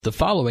The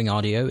following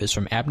audio is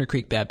from Abner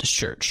Creek Baptist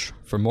Church.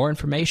 For more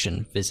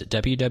information, visit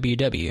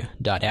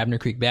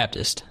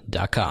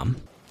www.abnercreekbaptist.com.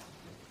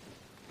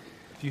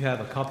 If you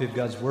have a copy of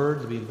God's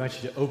Word, we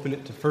invite you to open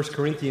it to 1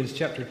 Corinthians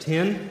chapter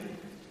 10.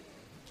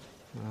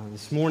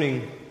 This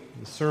morning,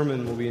 the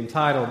sermon will be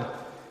entitled,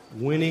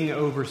 Winning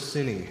Over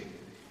Sinning.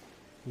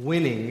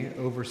 Winning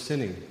Over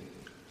Sinning.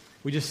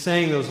 We just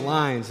sang those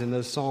lines in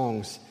those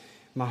songs.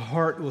 My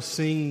heart will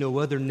sing no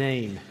other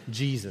name,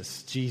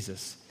 Jesus,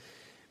 Jesus.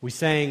 We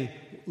sang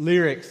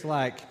lyrics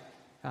like,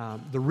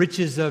 the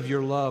riches of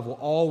your love will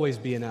always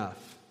be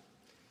enough.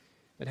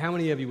 But how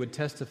many of you would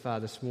testify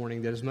this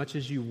morning that as much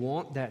as you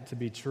want that to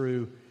be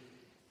true,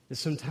 that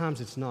sometimes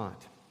it's not?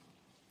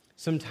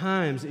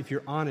 Sometimes, if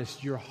you're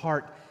honest, your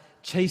heart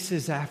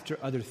chases after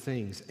other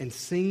things and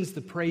sings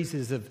the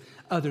praises of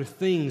other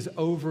things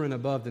over and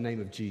above the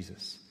name of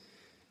Jesus.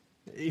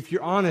 If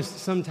you're honest,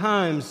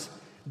 sometimes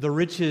the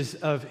riches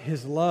of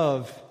His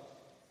love,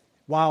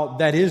 while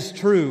that is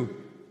true,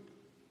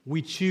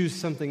 we choose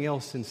something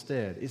else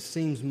instead. It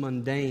seems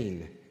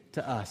mundane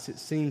to us. It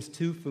seems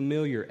too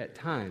familiar at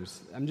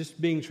times. I'm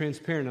just being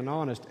transparent and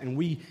honest, and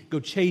we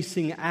go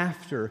chasing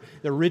after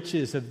the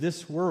riches of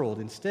this world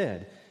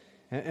instead.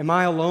 Am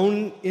I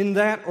alone in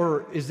that,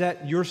 or is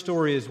that your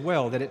story as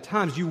well? That at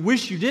times you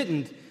wish you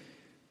didn't,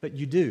 but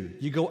you do.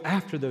 You go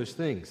after those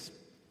things.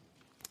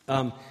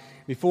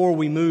 Before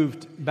we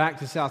moved back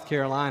to South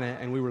Carolina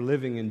and we were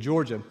living in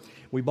Georgia,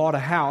 we bought a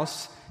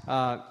house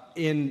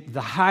in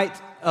the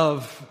height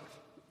of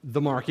the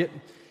market,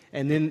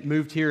 and then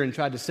moved here and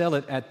tried to sell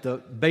it at the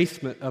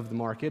basement of the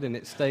market, and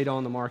it stayed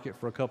on the market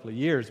for a couple of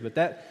years. But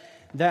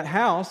that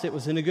house, it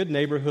was in a good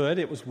neighborhood.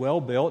 It was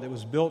well built. It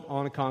was built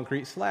on a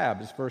concrete slab. It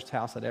was the first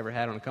house I'd ever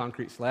had on a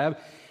concrete slab.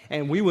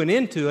 And we went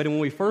into it, and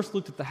when we first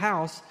looked at the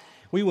house,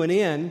 we went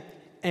in,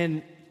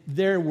 and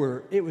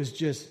it was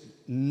just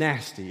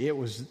nasty. It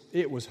was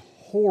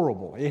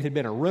horrible. It had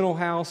been a rental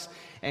house,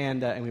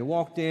 and we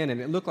walked in, and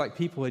it looked like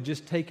people had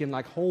just taken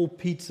like whole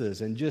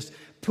pizzas and just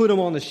put them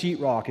on the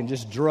sheetrock and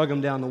just drug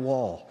them down the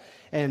wall.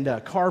 And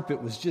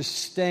carpet was just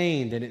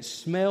stained, and it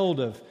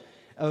smelled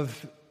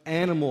of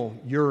animal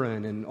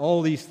urine and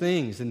all these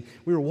things. And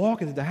we were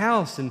walking through the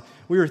house, and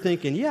we were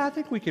thinking, yeah, I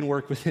think we can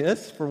work with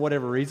this for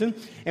whatever reason.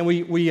 And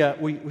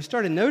we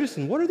started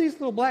noticing, what are these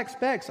little black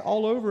specks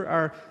all over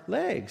our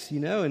legs,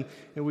 you know? And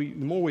the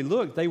more we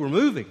looked, they were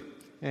moving.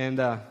 And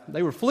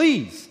they were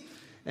fleas.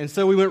 And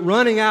so we went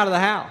running out of the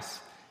house.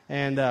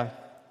 And our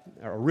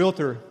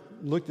realtor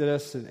looked at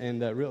us,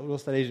 and real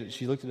estate agent,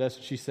 she looked at us,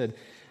 and she said,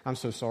 I'm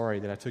so sorry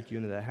that I took you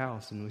into that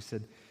house. And we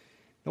said,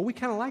 no, we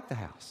kind of like the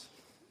house.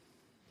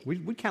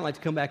 We'd kind of like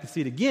to come back and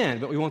see it again,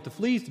 but we want the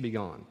fleas to be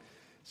gone.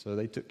 So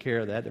they took care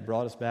of that. They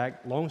brought us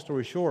back. Long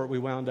story short, we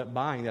wound up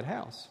buying that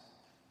house.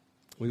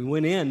 We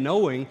went in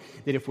knowing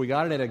that if we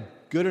got it at a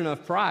good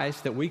enough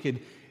price that we could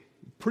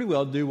pretty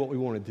well do what we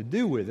wanted to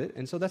do with it,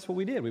 and so that's what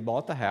we did. We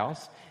bought the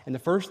house, and the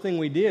first thing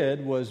we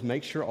did was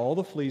make sure all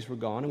the fleas were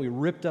gone, and we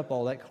ripped up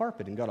all that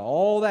carpet and got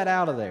all that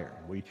out of there.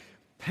 We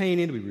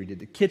painted, we redid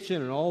the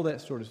kitchen, and all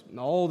that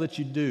all that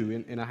you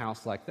do in a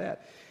house like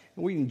that.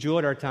 And we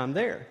enjoyed our time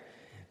there.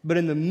 But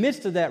in the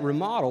midst of that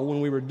remodel, when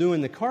we were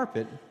doing the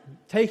carpet,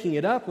 taking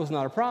it up was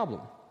not a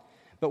problem.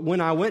 But when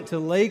I went to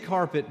lay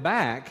carpet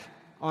back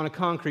on a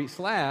concrete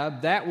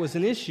slab, that was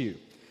an issue.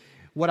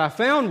 What I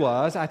found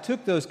was I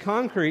took those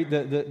concrete,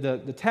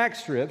 the tack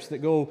strips that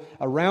go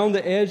around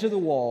the edge of the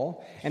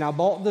wall, and I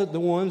bought the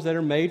ones that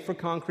are made for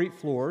concrete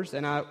floors,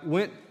 and I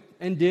went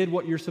and did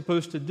what you're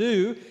supposed to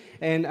do,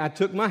 and I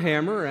took my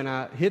hammer, and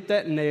I hit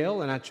that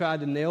nail, and I tried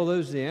to nail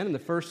those in, and the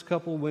first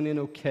couple went in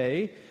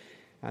okay.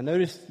 I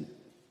noticed a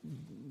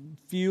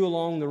few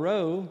along the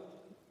row,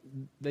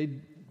 the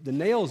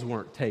nails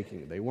weren't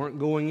taking. They weren't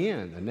going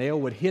in. The nail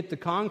would hit the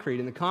concrete,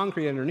 and the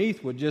concrete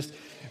underneath would just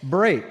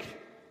break.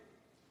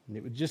 And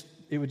it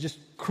would just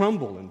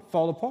crumble and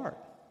fall apart.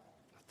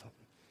 I thought,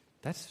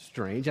 that's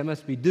strange. I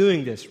must be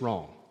doing this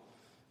wrong.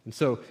 And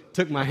so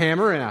took my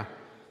hammer and I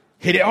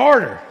hit it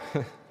harder.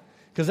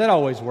 Because that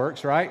always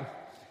works, right?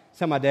 That's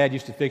how my dad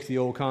used to fix the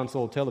old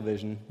console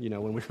television,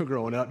 when we were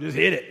growing up. Just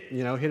hit it,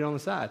 hit it on the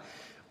side.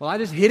 Well, I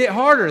just hit it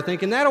harder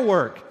thinking that'll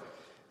work.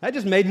 That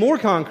just made more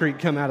concrete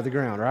come out of the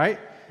ground, right?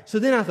 So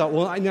then I thought,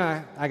 well, I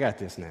got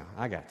this now.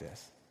 I got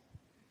this.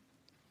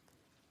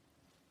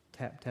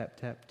 Tap, tap,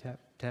 tap, tap,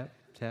 tap.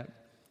 Tap.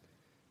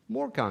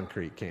 More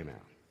concrete came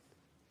out.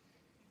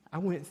 I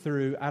went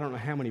through, I don't know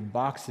how many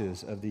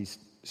boxes of these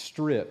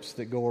strips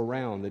that go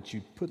around that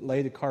you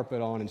lay the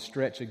carpet on and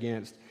stretch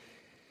against.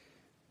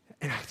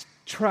 And I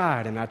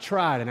tried and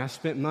I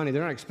spent money.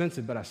 They're not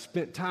expensive, but I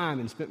spent time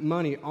and spent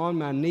money on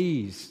my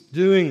knees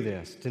doing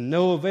this to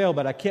no avail.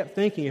 But I kept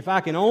thinking, if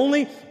I can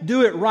only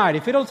do it right,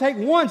 if it'll take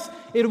once,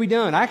 it'll be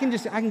done. I can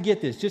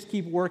get this. Just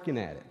keep working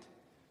at it.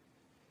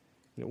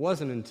 And it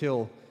wasn't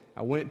until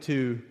I went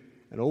to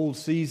an old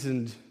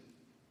seasoned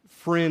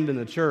friend in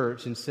the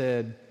church and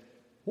said,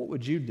 what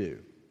would you do?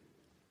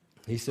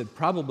 He said,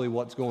 probably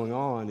what's going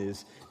on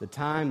is the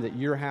time that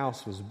your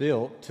house was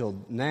built till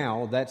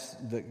now, that's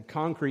the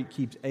concrete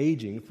keeps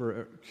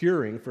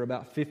curing for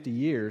about 50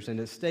 years, and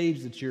the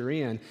stage that you're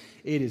in,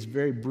 it is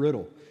very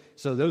brittle.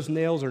 So those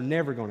nails are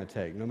never going to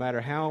take, no matter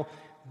how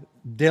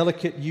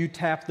delicate you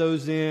tap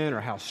those in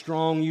or how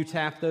strong you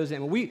tap those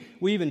in. We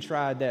even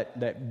tried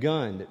that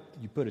gun that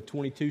you put a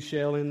 .22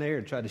 shell in there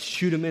and tried to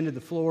shoot them into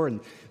the floor, and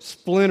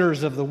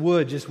splinters of the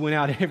wood just went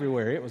out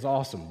everywhere. It was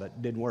awesome, but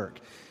it didn't work.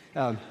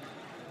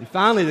 And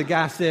finally, the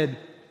guy said,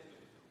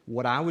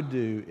 what I would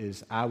do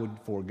is I would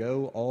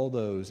forego all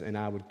those and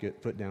I would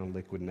put down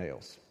liquid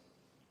nails.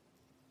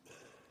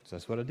 So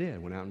that's what I did. I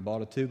went out and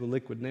bought a tube of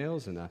liquid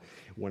nails, and I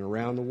went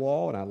around the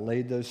wall and I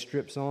laid those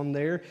strips on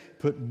there,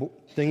 put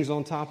things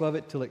on top of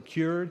it till it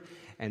cured.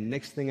 And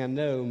next thing I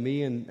know,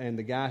 me and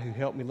the guy who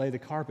helped me lay the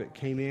carpet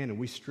came in and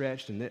we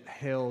stretched and it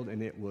held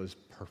and it was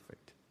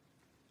perfect.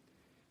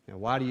 Now,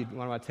 why do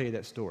I tell you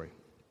that story?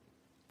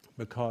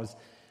 Because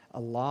a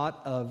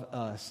lot of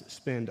us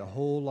spend a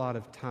whole lot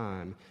of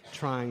time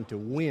trying to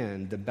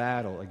win the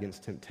battle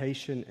against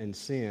temptation and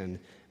sin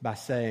by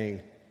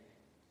saying,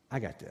 I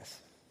got this.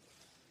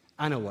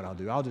 I know what I'll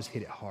do. I'll just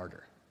hit it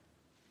harder.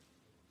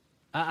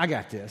 I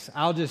got this.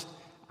 I'll just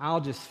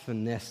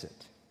finesse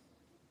it.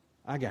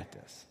 I got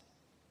this.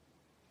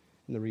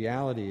 And the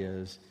reality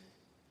is,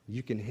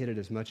 you can hit it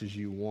as much as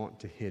you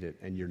want to hit it,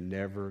 and you're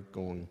never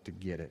going to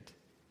get it.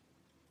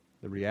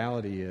 The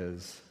reality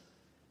is,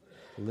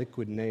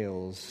 liquid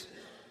nails,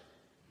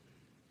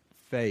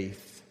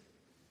 faith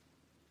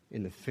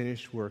in the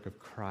finished work of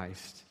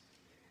Christ,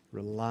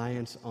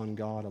 reliance on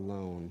God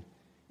alone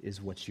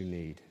is what you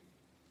need.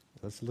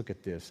 Let's look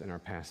at this in our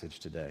passage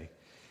today.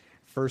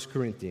 1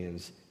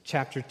 Corinthians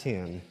chapter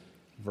 10,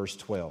 verse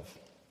 12.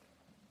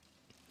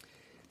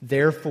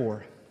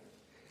 Therefore,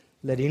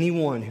 let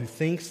anyone who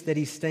thinks that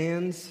he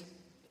stands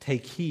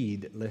take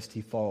heed lest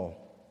he fall.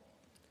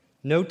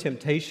 No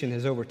temptation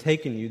has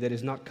overtaken you that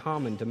is not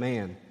common to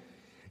man.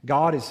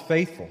 God is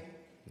faithful,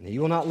 and He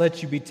will not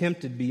let you be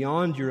tempted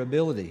beyond your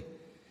ability.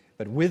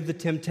 But with the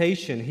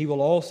temptation, He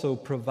will also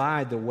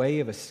provide the way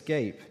of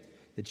escape,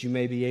 that you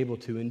may be able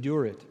to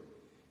endure it.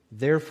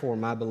 Therefore,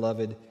 my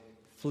beloved,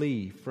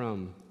 flee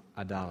from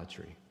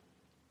idolatry.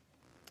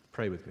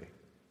 Pray with me.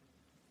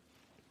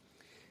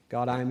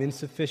 God, I am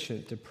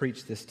insufficient to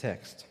preach this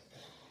text.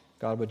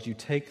 God, would you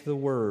take the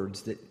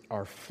words that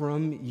are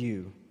from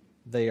you?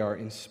 They are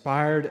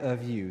inspired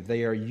of you.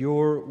 They are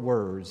your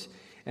words.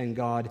 And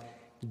God,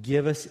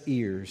 give us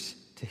ears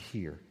to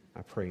hear.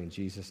 I pray in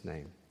Jesus'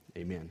 name.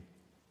 Amen.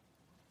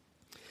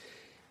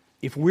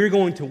 If we're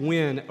going to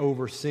win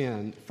over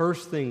sin,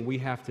 first thing we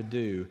have to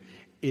do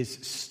is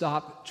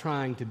stop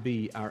trying to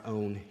be our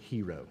own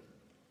hero.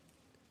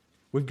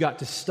 We've got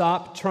to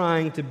stop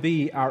trying to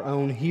be our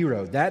own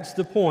hero. That's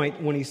the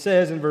point when he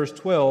says in verse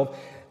 12,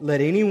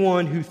 let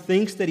anyone who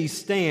thinks that he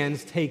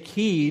stands take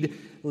heed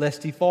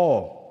lest he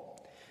fall.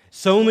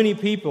 So many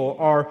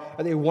people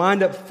they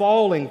wind up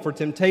falling for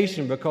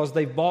temptation because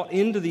they've bought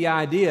into the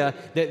idea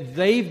that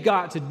they've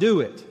got to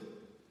do it.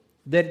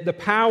 That the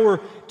power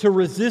to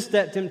resist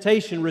that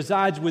temptation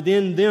resides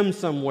within them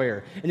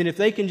somewhere. And then if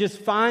they can just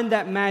find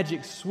that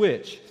magic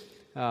switch.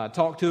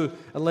 Talked to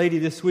a lady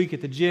this week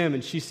at the gym,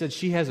 and she said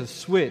she has a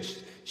switch.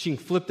 She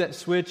can flip that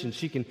switch and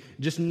she can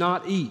just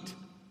not eat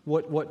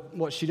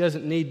what she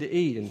doesn't need to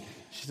eat. And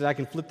she said, I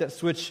can flip that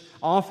switch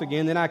off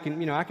again, then I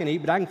can eat,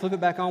 but I can flip it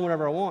back on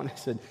whenever I want. I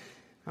said,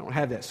 I don't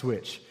have that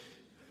switch.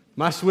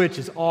 My switch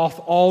is off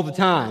all the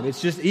time.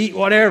 It's just eat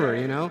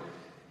whatever,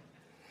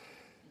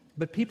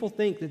 But people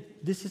think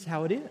that this is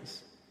how it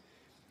is.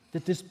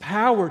 That this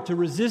power to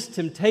resist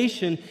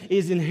temptation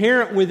is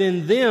inherent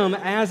within them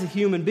as a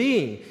human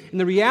being. And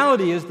the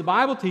reality is, the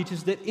Bible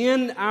teaches that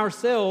in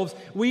ourselves,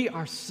 we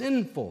are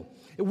sinful.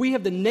 We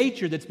have the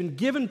nature that's been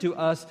given to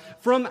us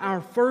from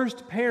our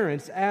first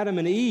parents, Adam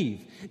and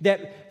Eve,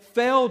 that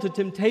fell to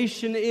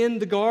temptation in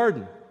the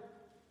garden.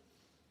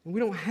 And we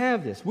don't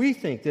have this. We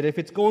think that if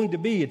it's going to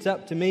be, it's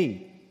up to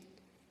me.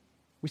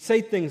 We say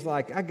things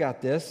like, I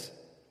got this.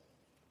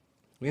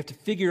 We have to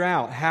figure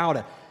out how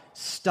to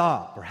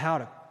stop or how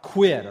to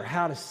quit or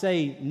how to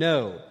say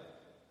no.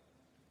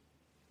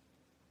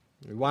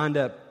 We wind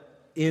up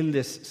in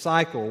this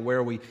cycle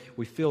where we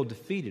feel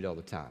defeated all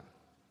the time.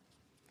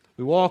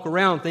 We walk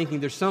around thinking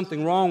there's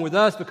something wrong with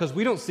us because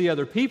we don't see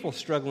other people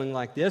struggling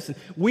like this. And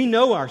we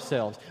know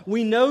ourselves.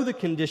 We know the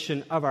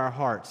condition of our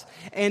hearts.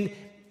 And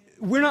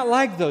we're not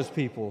like those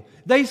people.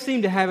 They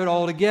seem to have it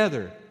all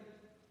together.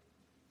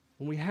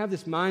 When we have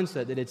this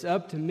mindset that it's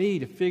up to me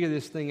to figure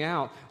this thing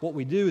out, what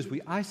we do is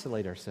we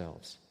isolate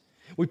ourselves.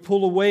 We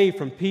pull away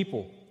from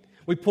people.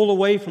 We pull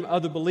away from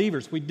other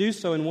believers. We do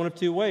so in one of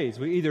two ways.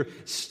 We either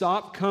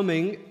stop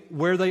coming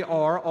where they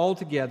are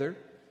altogether.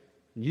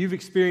 You've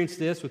experienced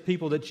this with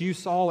people that you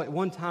saw at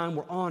one time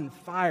were on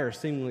fire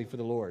seemingly for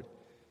the Lord.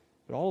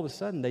 But all of a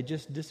sudden they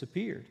just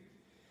disappeared.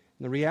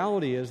 And the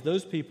reality is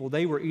those people,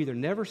 they were either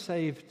never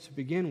saved to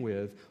begin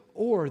with,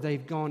 or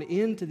they've gone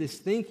into this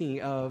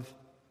thinking of,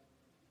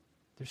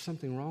 there's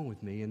something wrong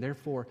with me, and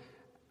therefore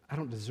I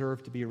don't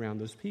deserve to be around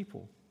those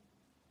people.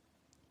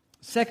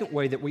 Second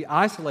way that we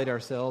isolate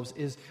ourselves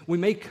is we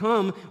may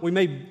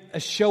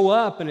show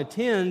up and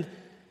attend,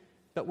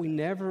 but we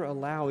never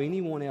allow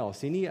anyone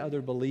else, any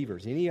other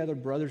believers, any other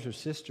brothers or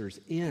sisters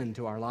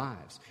into our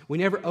lives. We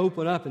never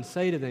open up and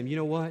say to them, you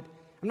know what?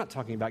 I'm not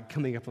talking about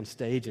coming up on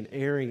stage and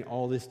airing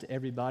all this to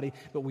everybody,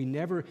 but we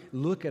never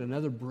look at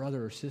another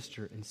brother or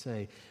sister and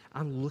say,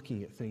 I'm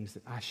looking at things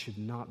that I should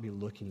not be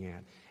looking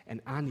at,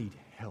 and I need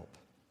help.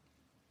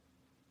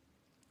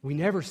 We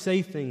never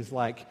say things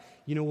like,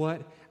 you know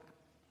what?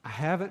 I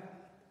haven't,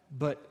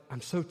 but I'm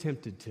so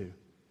tempted to.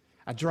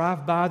 I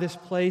drive by this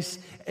place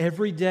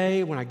every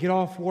day when I get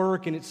off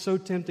work, and it's so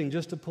tempting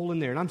just to pull in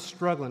there, and I'm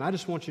struggling. I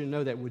just want you to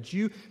know that. Would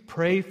you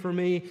pray for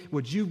me?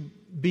 Would you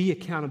be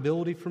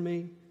accountability for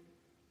me?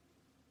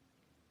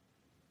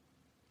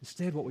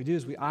 Instead, what we do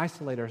is we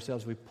isolate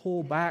ourselves, we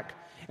pull back,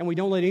 and we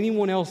don't let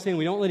anyone else in.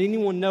 We don't let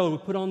anyone know. We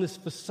put on this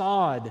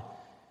facade.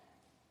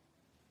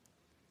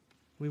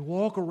 We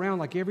walk around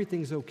like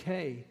everything's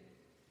okay,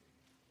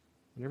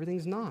 and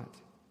everything's not.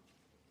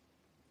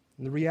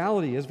 And the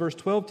reality is, verse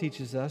 12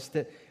 teaches us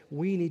that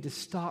we need to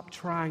stop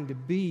trying to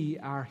be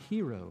our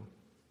hero.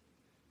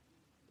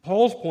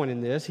 Paul's point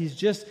in this, he's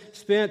just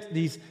spent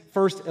these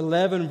first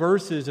 11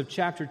 verses of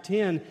chapter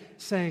 10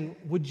 saying,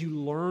 would you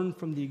learn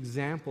from the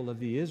example of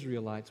the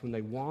Israelites when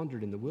they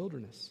wandered in the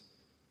wilderness?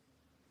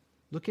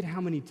 Look at how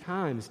many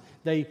times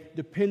they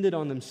depended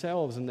on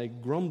themselves and they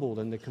grumbled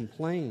and they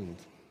complained.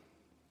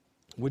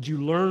 Would you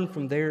learn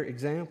from their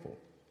example?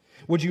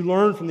 Would you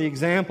learn from the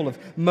example of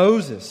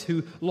Moses,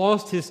 who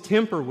lost his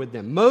temper with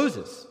them?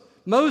 Moses,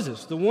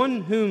 the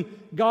one whom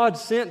God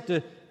sent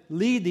to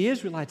lead the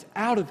Israelites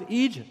out of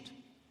Egypt,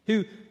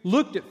 who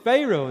looked at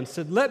Pharaoh and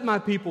said, let my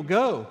people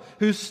go,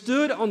 who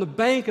stood on the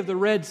bank of the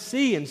Red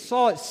Sea and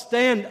saw it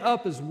stand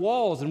up as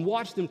walls and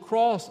watched them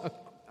cross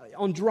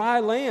on dry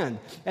land,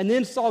 and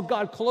then saw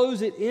God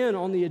close it in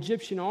on the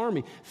Egyptian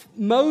army.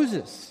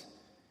 Moses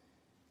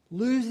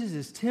loses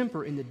his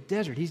temper in the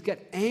desert. He's got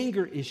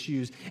anger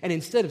issues, and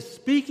instead of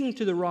speaking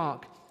to the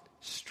rock,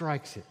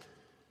 strikes it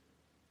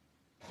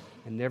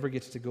and never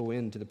gets to go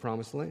into the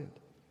promised land.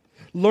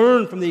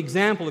 Learn from the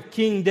example of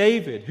King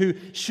David, who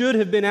should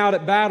have been out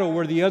at battle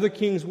where the other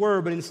kings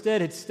were, but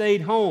instead had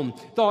stayed home.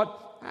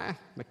 Thought,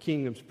 my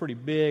kingdom's pretty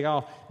big.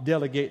 I'll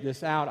delegate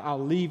this out.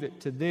 I'll leave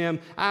it to them.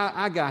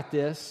 I got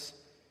this.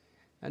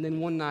 And then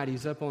one night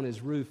he's up on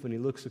his roof and he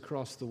looks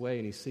across the way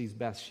and he sees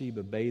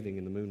Bathsheba bathing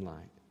in the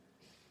moonlight.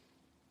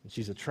 And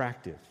she's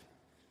attractive.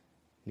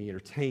 And he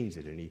entertains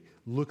it and he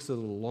looks a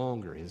little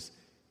longer. His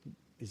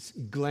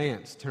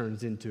glance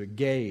turns into a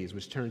gaze,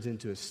 which turns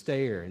into a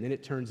stare, and then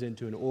it turns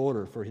into an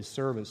order for his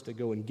servants to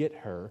go and get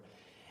her.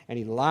 And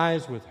he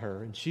lies with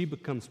her, and she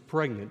becomes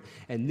pregnant.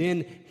 And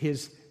then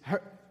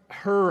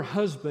her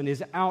husband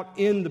is out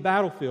in the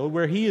battlefield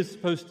where he is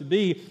supposed to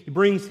be. He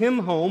brings him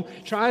home,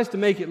 tries to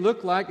make it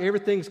look like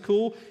everything's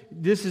cool.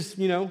 This is,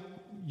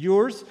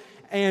 yours.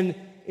 And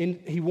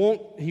he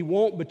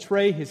won't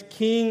betray his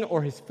king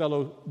or his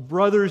fellow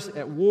brothers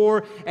at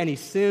war, and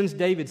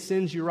David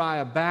sends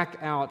Uriah back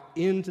out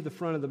into the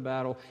front of the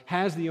battle,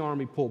 has the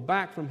army pull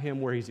back from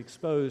him where he's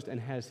exposed, and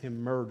has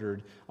him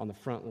murdered on the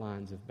front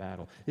lines of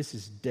battle. This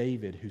is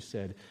David who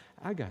said,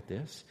 I got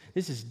this.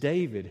 This is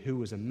David who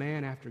was a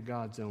man after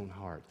God's own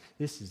heart.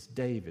 This is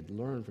David.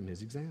 Learn from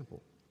his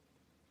example.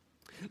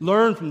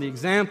 Learn from the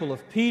example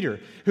of Peter,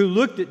 who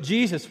looked at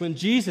Jesus when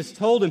Jesus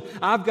told him,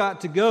 I've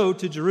got to go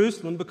to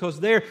Jerusalem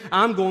because there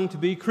I'm going to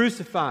be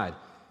crucified.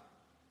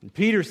 And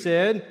Peter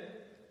said,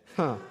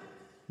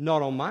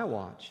 not on my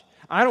watch.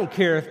 I don't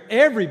care if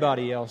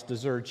everybody else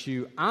deserts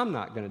you. I'm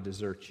not going to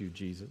desert you,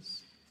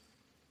 Jesus.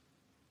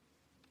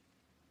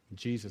 And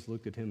Jesus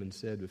looked at him and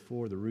said,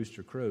 before the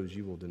rooster crows,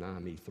 you will deny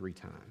me 3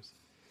 times.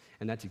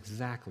 And that's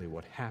exactly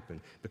what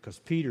happened, because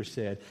Peter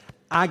said,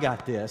 I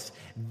got this.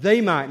 They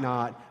might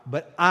not,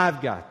 but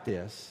I've got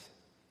this.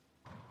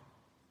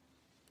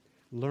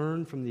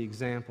 Learn from the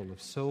example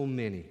of so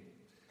many.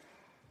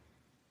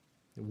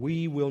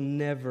 We will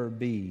never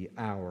be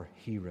our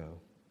hero.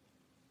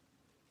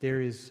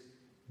 There is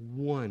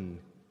one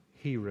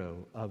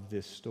hero of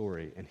this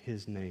story, and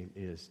his name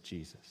is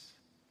Jesus.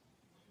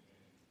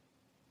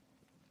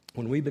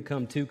 When we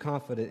become too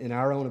confident in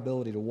our own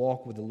ability to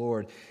walk with the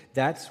Lord,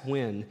 that's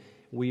when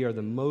we are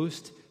the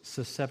most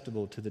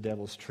susceptible to the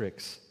devil's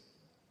tricks.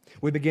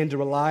 We begin to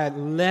rely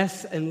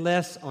less and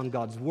less on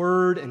God's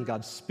Word and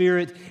God's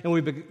Spirit, and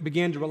we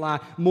begin to rely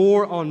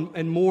more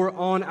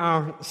on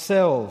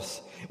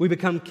ourselves. We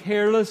become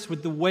careless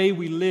with the way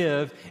we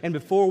live, and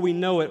before we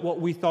know it,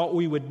 what we thought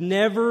we would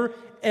never,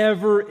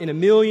 ever in a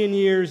million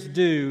years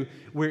do,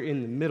 we're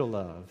in the middle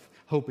of,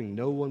 hoping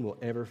no one will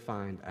ever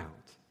find out.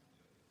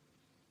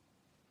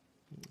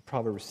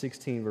 Proverbs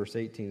 16, verse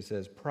 18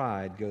 says,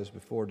 pride goes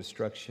before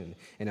destruction,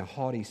 and a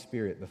haughty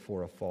spirit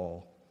before a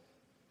fall.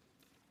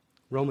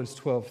 Romans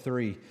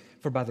 12:3,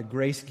 for by the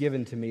grace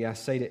given to me, I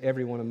say to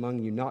everyone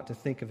among you not to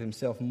think of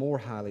himself more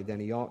highly than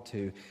he ought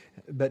to,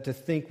 but to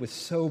think with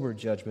sober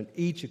judgment,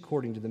 each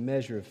according to the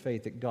measure of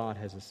faith that God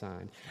has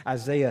assigned.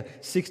 Isaiah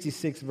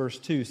 66 verse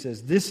 2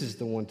 says, this is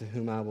the one to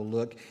whom I will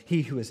look,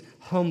 he who is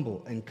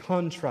humble and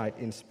contrite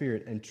in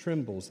spirit and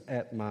trembles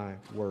at my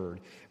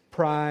word.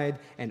 Pride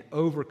and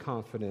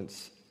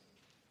overconfidence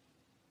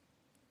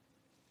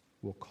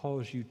will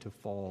cause you to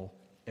fall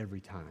every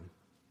time.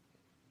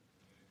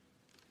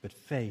 But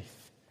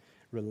faith,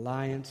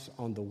 reliance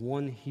on the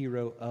one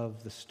hero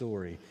of the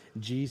story,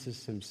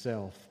 Jesus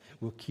himself,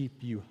 will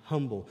keep you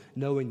humble,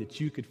 knowing that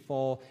you could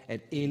fall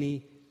at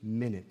any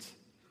minute,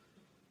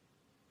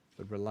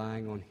 but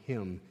relying on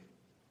him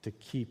to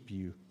keep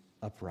you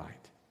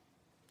upright.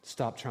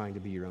 Stop trying to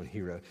be your own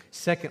hero.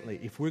 Secondly,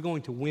 if we're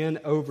going to win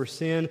over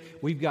sin,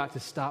 we've got to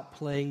stop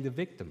playing the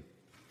victim.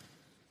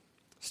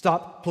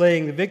 Stop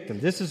playing the victim.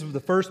 This is what the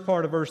first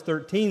part of verse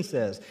 13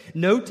 says.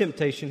 No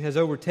temptation has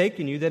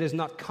overtaken you that is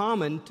not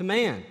common to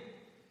man.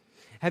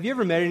 Have you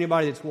ever met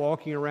anybody that's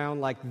walking around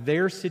like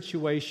their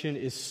situation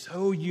is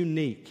so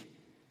unique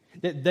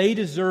that they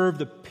deserve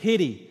the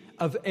pity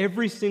of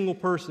every single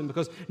person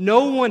because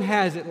no one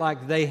has it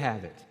like they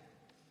have it?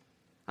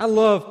 I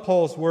love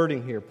Paul's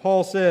wording here.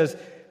 Paul says,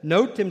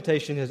 no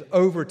temptation has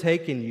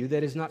overtaken you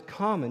that is not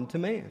common to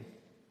man.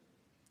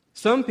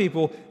 Some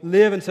people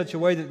live in such a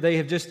way that they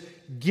have just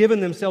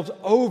given themselves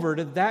over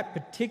to that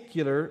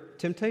particular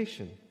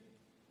temptation.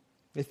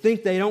 They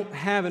think they don't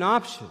have an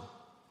option,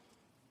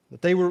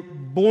 that they were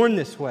born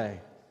this way.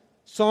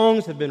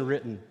 Songs have been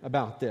written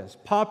about this.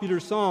 Popular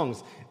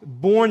songs,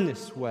 born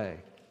this way.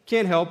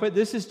 Can't help it.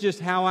 This is just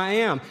how I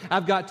am.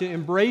 I've got to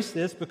embrace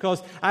this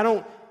because I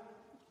don't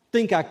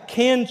think I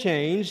can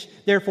change.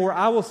 Therefore,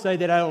 I will say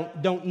that I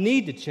don't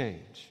need to change.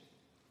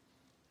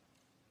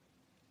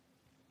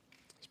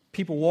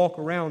 People walk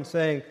around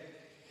saying,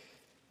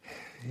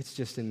 it's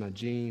just in my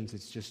genes,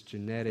 it's just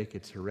genetic,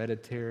 it's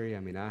hereditary. I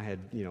mean, I had,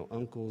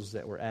 uncles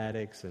that were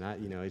addicts, and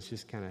it's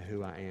just kind of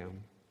who I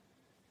am.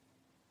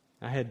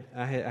 I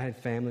had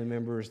family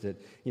members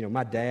that,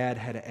 my dad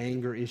had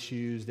anger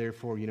issues,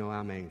 therefore,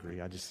 I'm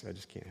angry. I just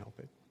can't help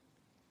it.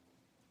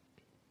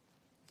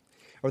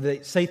 Or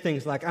they say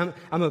things like,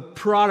 I'm a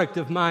product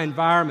of my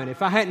environment.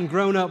 If I hadn't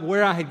grown up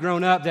where I had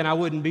grown up, then I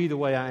wouldn't be the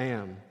way I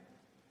am.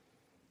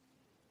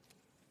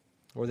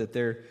 Or that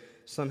they're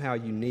somehow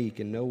unique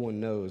and no one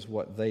knows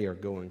what they are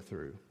going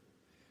through.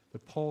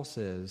 But Paul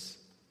says,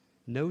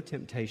 no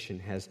temptation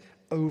has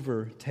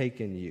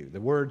overtaken you. The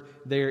word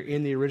there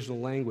in the original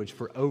language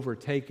for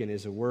overtaken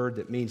is a word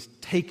that means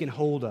taken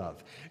hold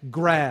of,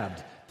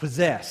 grabbed,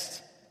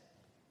 possessed.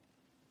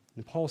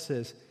 And Paul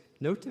says,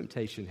 no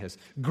temptation has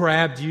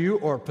grabbed you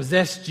or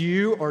possessed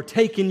you or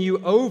taken you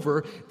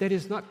over that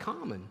is not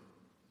common.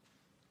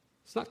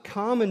 It's not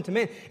common to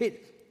man.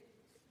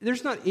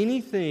 There's not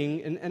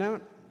anything,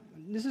 and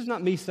this is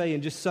not me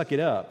saying just suck it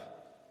up.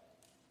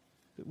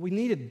 We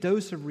need a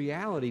dose of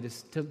reality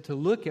to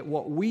look at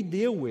what we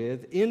deal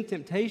with in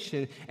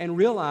temptation and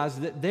realize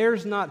that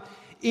there's not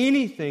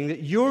anything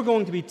that you're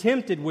going to be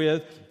tempted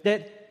with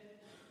that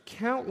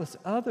countless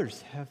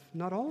others have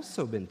not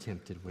also been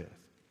tempted with.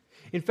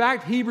 In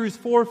fact, Hebrews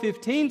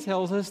 4:15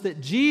 tells us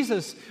that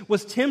Jesus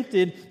was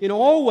tempted in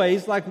all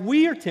ways like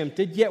we are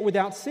tempted, yet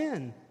without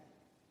sin.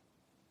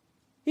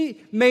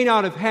 He may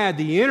not have had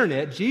the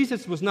internet.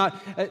 Jesus was not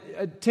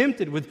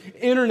tempted with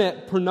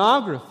internet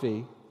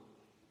pornography.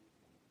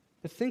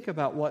 But think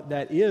about what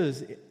that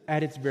is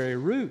at its very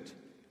root.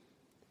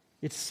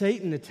 It's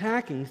Satan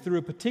attacking through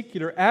a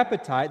particular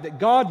appetite that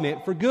God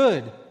meant for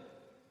good.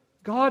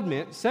 God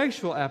meant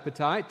sexual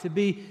appetite to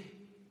be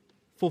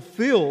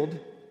fulfilled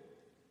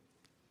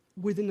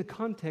within the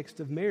context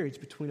of marriage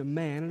between a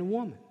man and a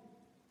woman.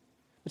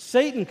 But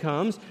Satan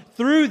comes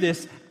through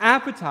this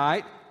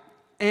appetite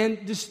and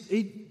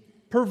he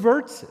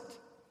perverts it.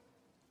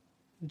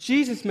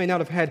 Jesus may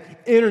not have had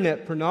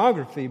internet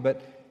pornography,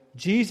 but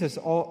Jesus,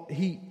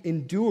 he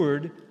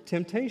endured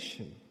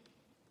temptation,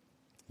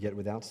 yet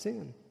without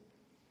sin.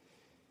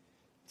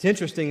 It's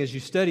interesting as you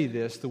study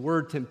this, the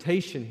word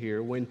temptation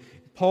here, when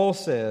Paul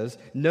says,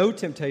 no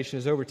temptation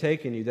has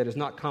overtaken you that is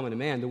not common to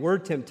man, the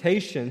word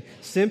temptation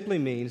simply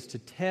means to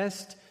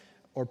test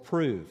or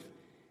prove.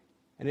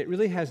 And it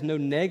really has no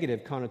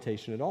negative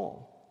connotation at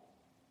all.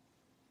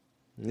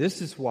 And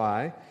this is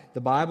why the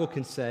Bible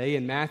can say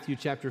in Matthew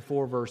chapter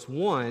 4, verse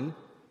 1,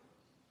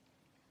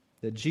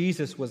 that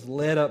Jesus was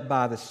led up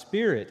by the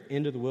Spirit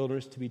into the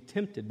wilderness to be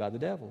tempted by the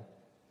devil.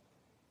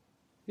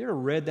 You ever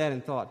read that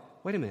and thought,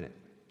 wait a minute,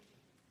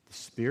 the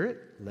Spirit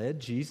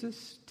led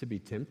Jesus to be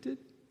tempted?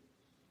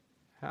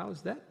 How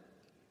is that?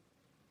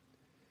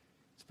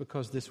 It's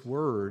because this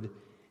word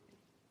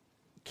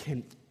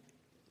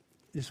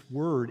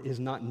is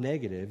not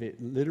negative.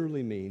 It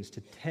literally means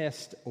to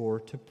test or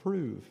to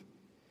prove.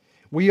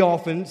 We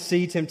often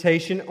see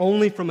temptation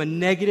only from a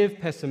negative,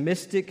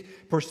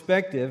 pessimistic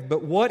perspective,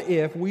 but what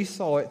if we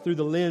saw it through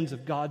the lens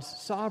of God's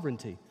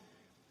sovereignty?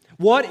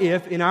 What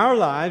if in our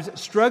lives,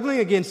 struggling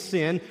against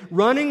sin,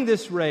 running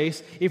this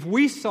race, if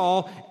we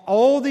saw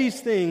all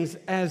these things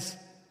as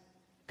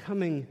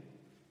coming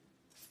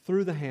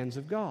through the hands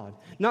of God?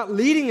 Not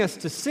leading us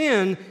to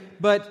sin,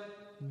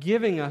 but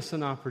giving us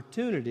an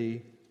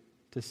opportunity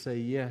to say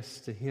yes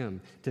to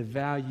Him, to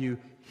value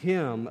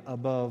Him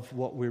above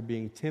what we're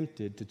being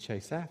tempted to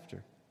chase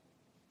after.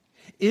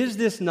 Is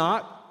this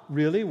not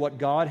really what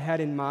God had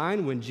in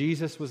mind when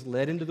Jesus was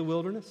led into the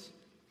wilderness?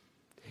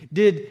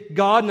 Did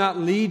God not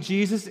lead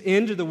Jesus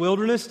into the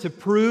wilderness to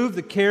prove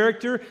the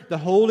character, the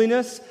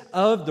holiness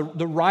of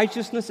the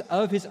righteousness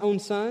of His own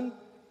Son?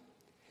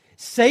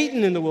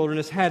 Satan in the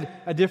wilderness had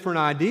a different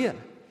idea.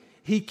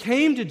 He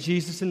came to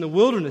Jesus in the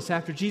wilderness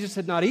after Jesus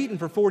had not eaten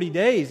for 40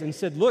 days and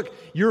said, "Look,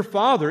 your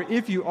Father,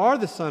 if you are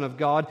the Son of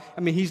God,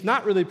 He's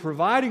not really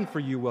providing for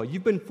you well.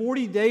 You've been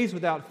 40 days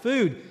without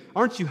food.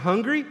 Aren't you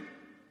hungry?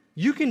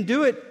 You can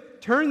do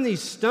it. Turn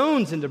these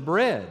stones into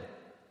bread."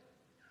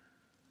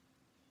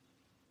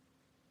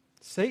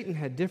 Satan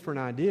had different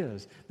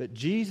ideas, but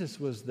Jesus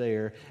was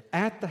there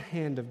at the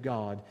hand of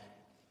God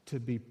to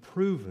be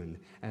proven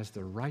as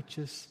the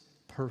righteous,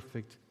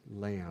 perfect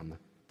Lamb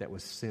that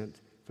was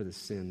sent for the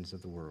sins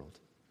of the world.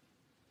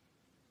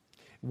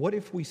 What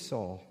if we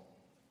saw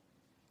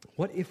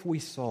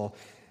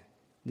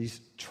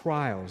these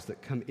trials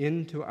that come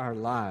into our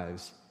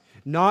lives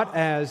not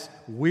as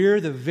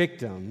we're the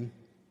victim,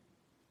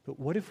 but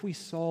what if we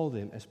saw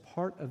them as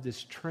part of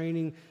this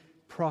training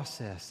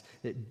process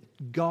that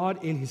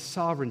God in His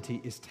sovereignty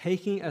is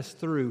taking us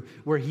through,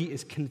 where He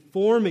is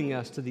conforming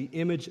us to the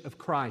image of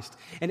Christ.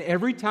 And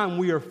every time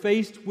we are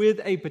faced with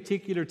a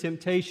particular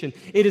temptation,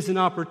 it is an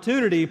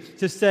opportunity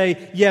to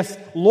say, "Yes,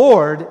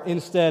 Lord,"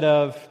 instead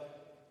of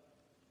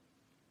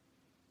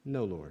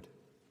 "No, Lord."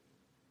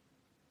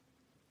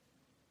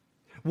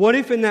 What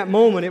if in that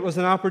moment it was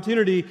an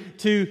opportunity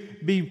to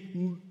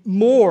be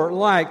more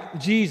like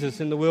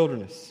Jesus in the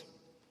wilderness?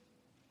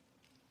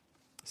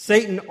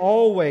 Satan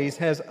always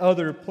has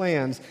other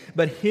plans,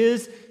 but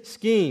his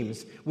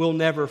schemes will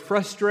never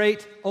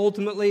frustrate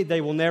ultimately.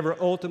 They will never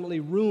ultimately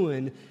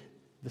ruin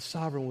the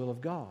sovereign will of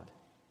God.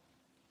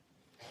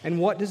 And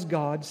what does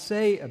God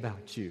say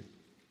about you?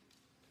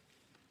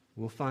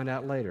 We'll find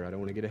out later. I don't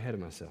want to get ahead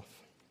of myself.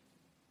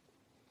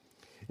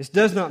 This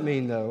does not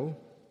mean, though,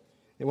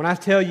 that when I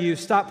tell you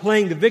stop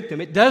playing the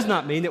victim, it does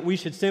not mean that we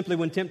should simply,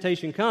 when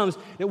temptation comes,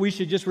 that we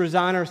should just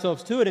resign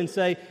ourselves to it and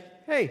say,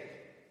 "Hey,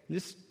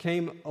 this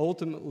came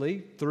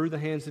ultimately through the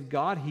hands of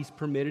God. He's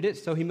permitted it,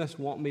 so He must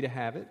want me to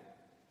have it."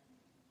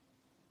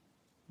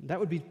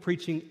 That would be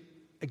preaching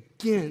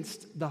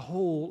against the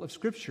whole of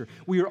Scripture.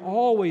 We are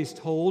always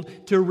told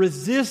to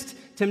resist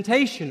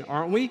temptation,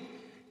 aren't we?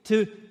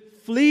 To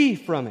flee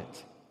from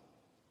it.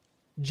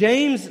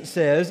 James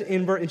says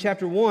in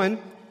chapter 1,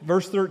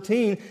 verse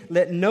 13,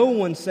 "Let no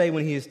one say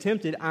when he is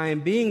tempted, 'I am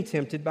being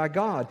tempted by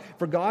God.'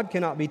 For God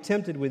cannot be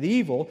tempted with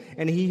evil,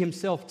 and He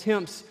Himself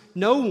tempts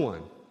no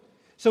one."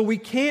 So we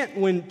can't,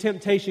 when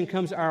temptation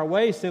comes our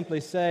way,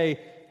 simply say,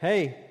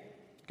 "Hey,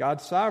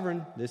 God's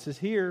sovereign. This is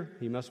here.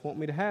 He must want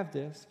me to have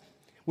this."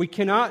 We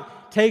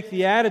cannot take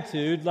the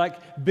attitude like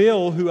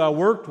Bill, who I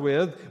worked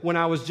with when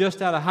I was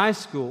just out of high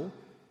school,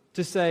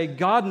 to say,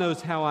 "God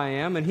knows how I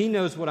am, and He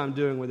knows what I'm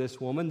doing with this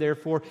woman,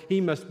 therefore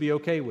He must be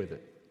okay with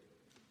it."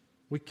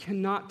 We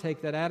cannot take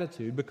that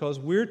attitude, because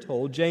we're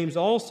told, James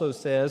also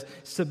says,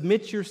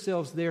 "Submit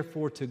yourselves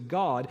therefore to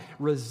God,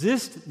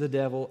 resist the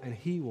devil, and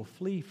he will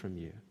flee from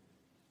you."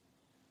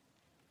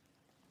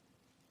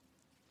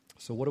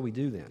 So what do we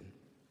do then?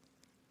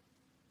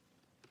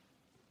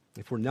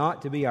 If we're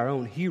not to be our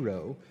own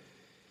hero,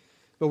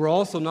 but we're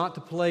also not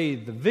to play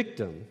the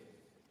victim,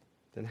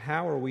 then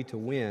how are we to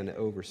win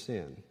over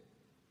sin?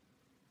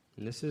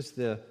 And this is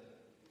the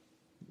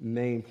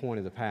main point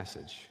of the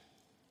passage.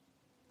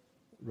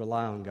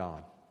 Rely on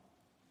God.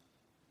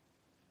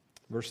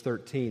 Verse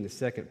 13, the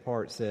second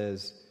part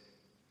says,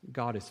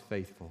 God is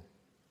faithful.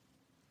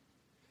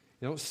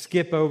 You don't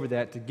skip over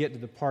that to get to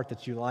the part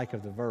that you like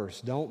of the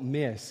verse. Don't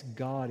miss,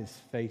 God is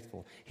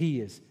faithful.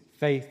 He is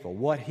faithful.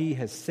 What He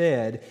has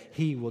said,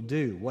 He will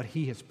do. What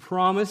He has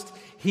promised,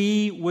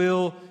 He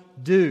will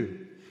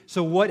do.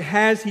 So what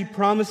has He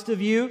promised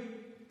of you?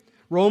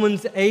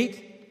 Romans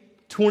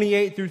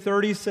 8:28 through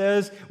 30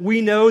 says, "We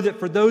know that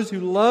for those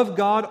who love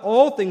God,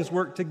 all things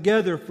work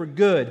together for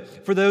good,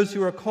 for those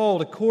who are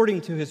called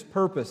according to His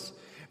purpose.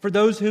 For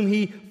those whom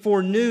He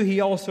foreknew, He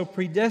also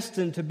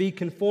predestined to be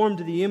conformed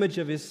to the image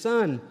of His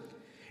Son,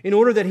 in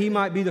order that He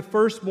might be the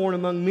firstborn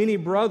among many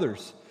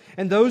brothers.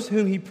 And those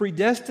whom He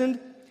predestined,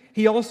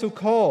 He also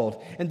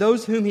called. And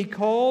those whom He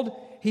called,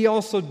 He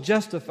also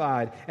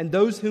justified. And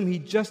those whom He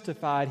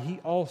justified,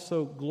 He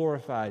also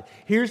glorified."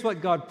 Here's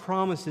what God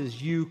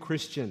promises you,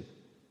 Christian.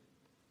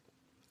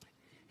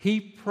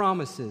 He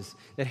promises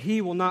that He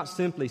will not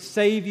simply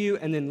save you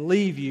and then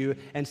leave you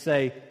and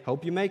say,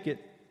 "Hope you make it."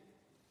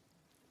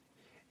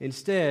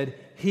 Instead,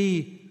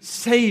 He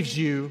saves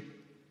you,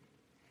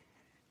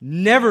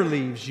 never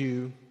leaves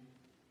you,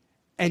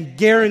 and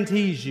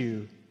guarantees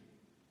you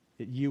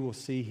that you will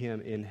see Him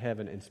in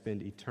heaven and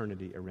spend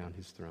eternity around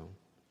His throne.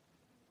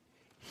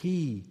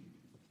 He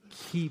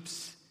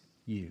keeps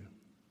you.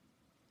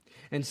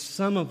 And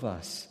some of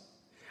us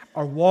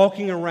are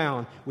walking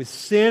around with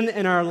sin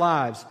in our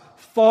lives,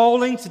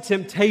 falling to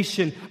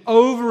temptation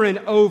over and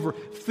over,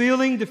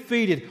 feeling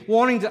defeated,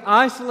 wanting to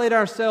isolate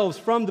ourselves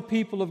from the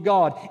people of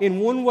God in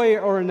one way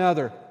or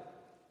another,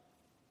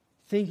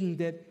 thinking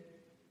that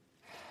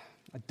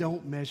I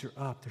don't measure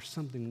up. There's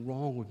something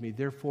wrong with me.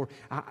 Therefore,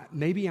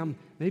 maybe I'm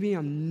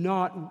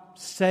not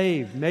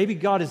saved. Maybe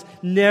God has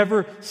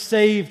never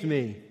saved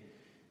me.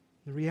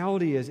 The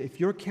reality is, if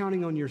you're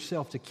counting on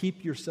yourself to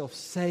keep yourself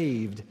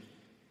saved,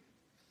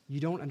 you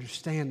don't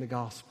understand the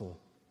gospel.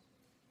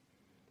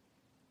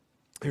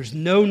 There's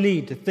no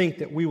need to think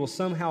that we will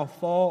somehow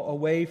fall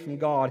away from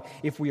God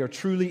if we are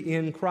truly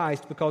in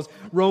Christ, because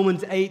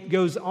Romans 8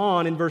 goes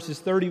on in verses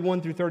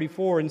 31 through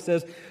 34 and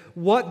says,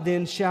 "What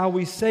then shall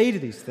we say to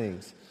these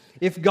things?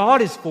 If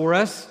God is for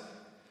us,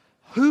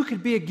 who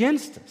could be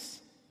against us?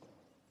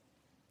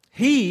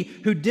 He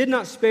who did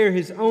not spare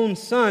His own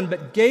Son,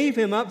 but gave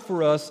him up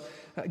for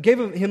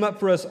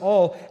us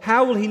all,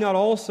 how will He not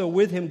also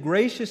with Him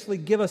graciously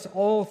give us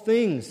all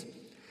things?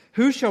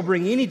 Who shall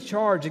bring any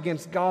charge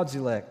against God's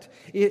elect?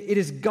 It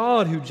is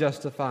God who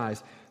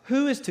justifies.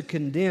 Who is to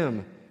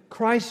condemn?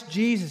 Christ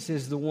Jesus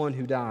is the one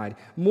who died.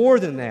 More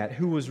than that,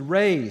 who was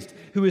raised,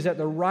 who is at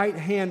the right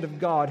hand of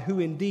God, who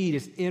indeed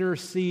is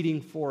interceding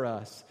for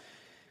us."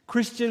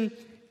 Christian,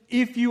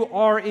 if you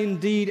are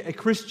indeed a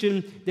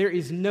Christian, there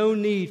is no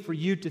need for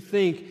you to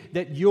think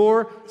that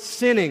your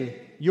sinning,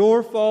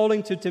 your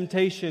falling to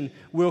temptation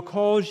will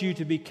cause you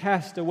to be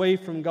cast away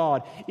from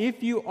God.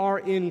 If you are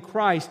in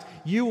Christ,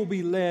 you will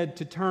be led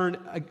to turn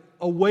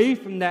away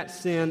from that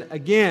sin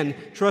again,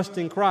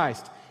 trusting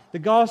Christ. The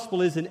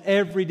gospel is an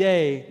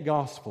everyday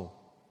gospel.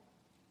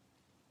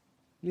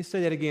 Let me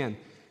say that again.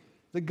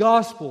 The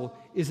gospel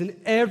is an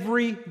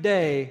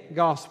everyday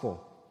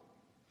gospel.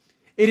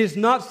 It is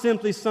not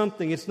simply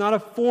something, it's not a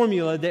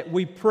formula that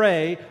we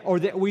pray or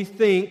that we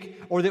think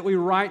or that we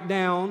write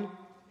down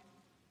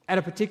at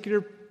a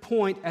particular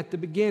point at the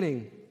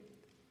beginning.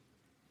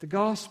 The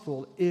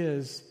gospel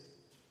is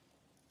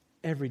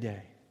every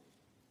day.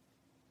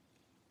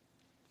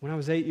 When I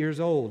was 8 years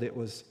old, it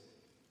was,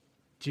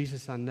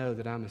 "Jesus, I know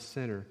that I'm a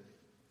sinner.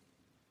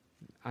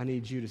 I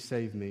need you to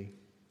save me.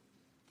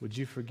 Would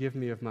you forgive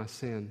me of my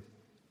sin?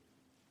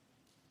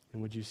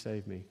 And would you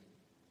save me?"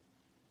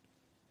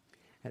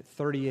 At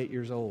 38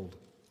 years old,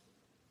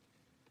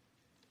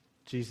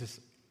 "Jesus,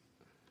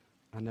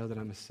 I know that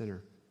I'm a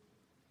sinner.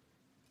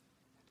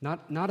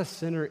 Not a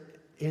sinner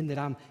in that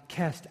I'm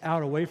cast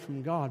out away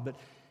from God, but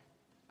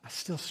I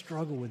still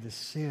struggle with this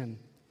sin.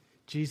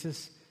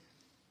 Jesus,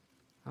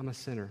 I'm a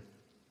sinner.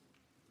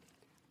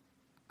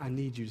 I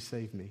need you to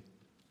save me.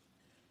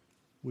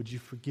 Would you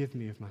forgive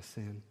me of my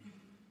sin?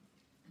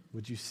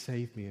 Would you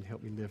save me and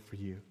help me live for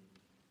you?"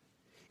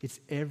 It's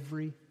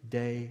every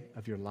day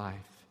of your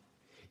life.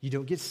 You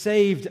don't get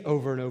saved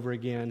over and over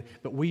again,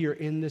 but we are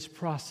in this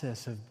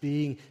process of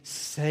being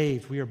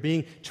saved. We are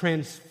being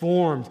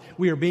transformed.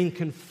 We are being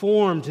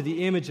conformed to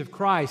the image of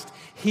Christ.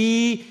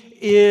 He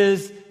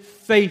is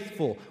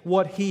faithful.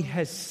 What He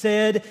has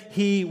said,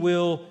 He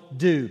will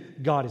do.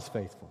 God is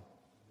faithful.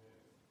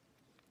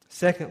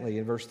 Secondly,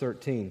 in verse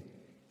 13,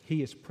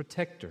 He is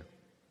protector.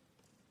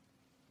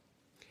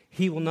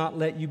 He will not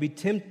let you be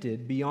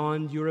tempted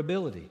beyond your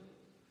ability.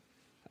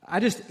 I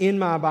just, in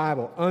my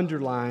Bible,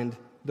 underlined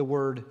the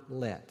word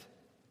 "let."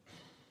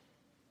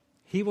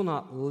 He will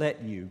not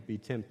let you be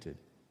tempted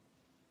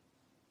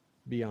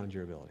beyond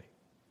your ability.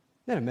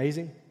 Isn't that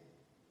amazing?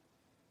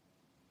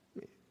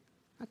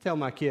 I tell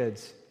my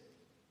kids,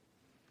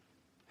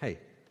 "Hey,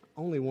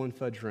 only one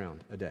fudge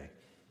round a day.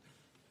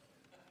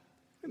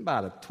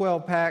 About a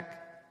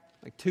 12-pack,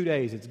 like 2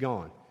 days, it's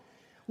gone.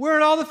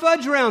 Where'd all the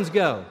fudge rounds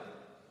go?"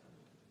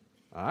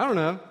 "I don't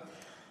know.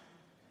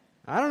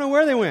 I don't know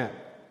where they went.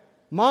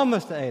 Mom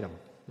must have ate them,"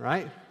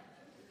 right?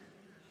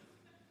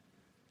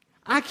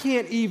 I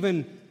can't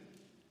even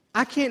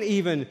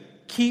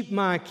keep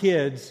my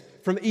kids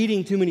from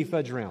eating too many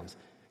fudge rounds.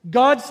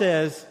 God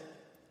says,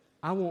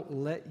 "I won't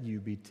let you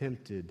be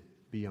tempted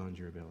beyond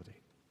your ability."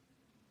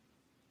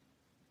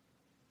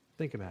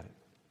 Think about it.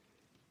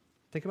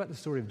 Think about the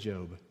story of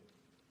Job.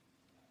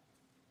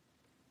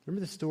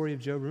 Remember the story of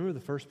Job? Remember the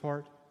first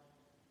part?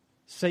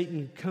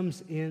 Satan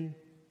comes in.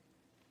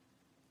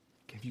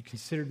 "Have you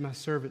considered my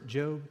servant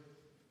Job?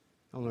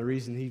 The only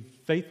reason he's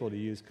faithful to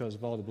you is because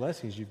of all the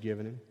blessings you've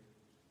given him.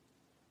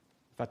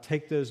 If I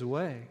take those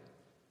away,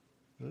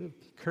 I'll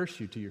curse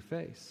you to your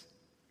face."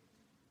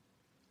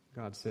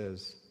 God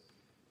says,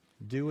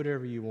 "Do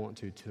whatever you want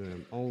to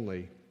him,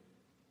 only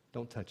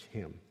don't touch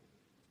him."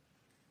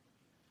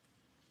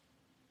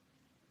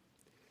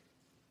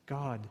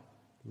 God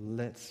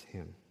lets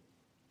him.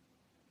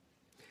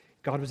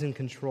 God was in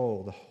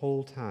control the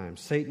whole time.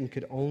 Satan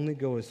could only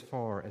go as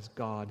far as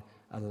God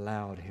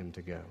allowed him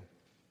to go.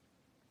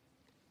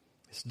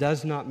 This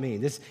does not mean,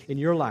 this in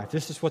your life,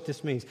 this is what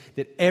this means,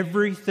 that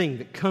everything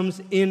that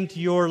comes into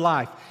your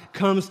life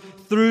comes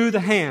through the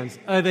hands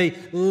of a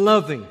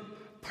loving,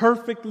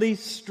 perfectly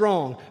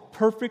strong,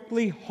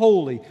 perfectly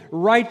holy,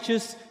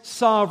 righteous,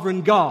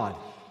 sovereign God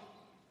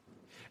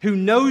who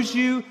knows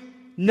you,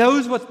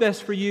 knows what's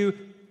best for you,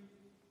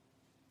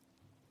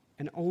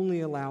 and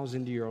only allows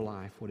into your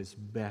life what is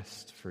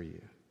best for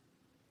you,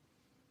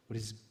 what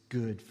is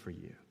good for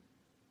you.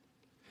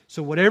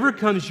 So whatever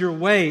comes your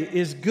way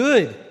is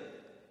good.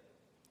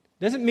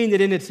 Doesn't mean that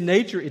in its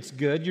nature it's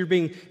good. You're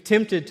being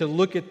tempted to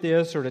look at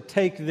this or to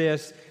take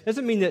this.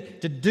 Doesn't mean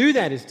that to do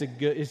that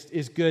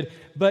is good.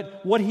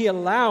 But what He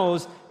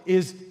allows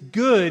is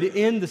good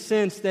in the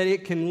sense that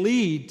it can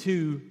lead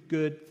to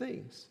good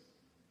things.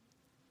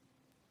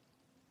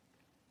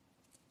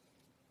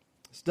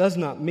 This does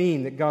not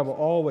mean that God will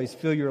always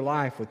fill your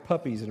life with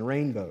puppies and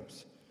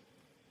rainbows.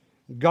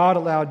 God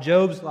allowed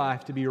Job's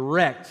life to be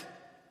wrecked.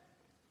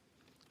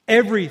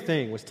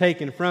 Everything was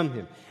taken from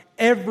him.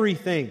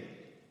 Everything.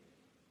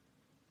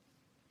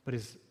 But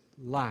his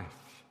life,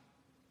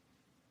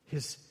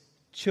 his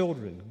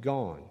children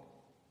gone,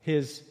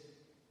 his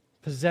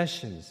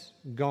possessions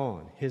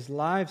gone, his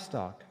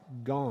livestock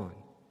gone.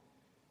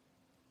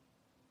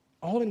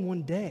 All in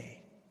one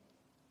day.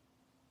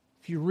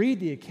 If you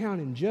read the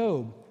account in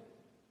Job,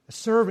 a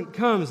servant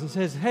comes and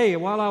says, "Hey,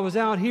 while I was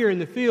out here in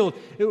the field,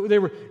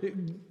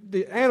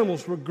 the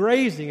animals were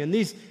grazing, and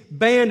these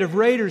band of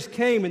raiders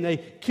came and they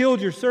killed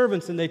your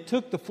servants and they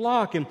took the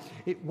flock." And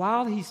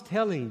while he's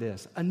telling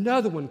this,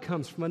 another one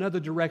comes from another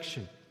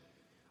direction.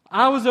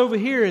 I was over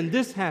here and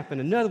this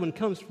happened. Another one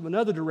comes from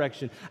another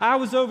direction. I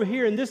was over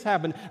here and this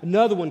happened.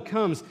 Another one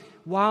comes.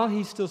 While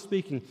he's still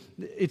speaking,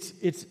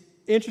 it's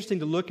interesting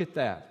to look at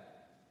that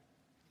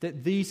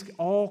these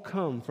all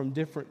come from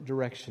different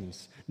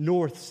directions.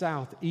 North,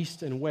 south,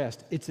 east, and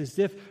west. It's as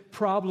if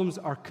problems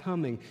are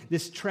coming.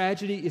 This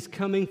tragedy is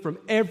coming from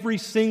every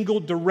single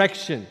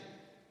direction.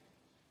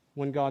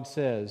 When God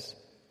says,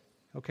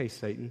 "Okay,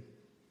 Satan,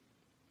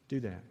 do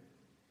that."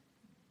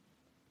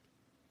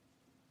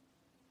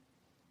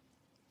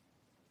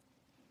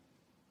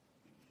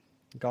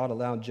 God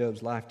allowed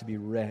Job's life to be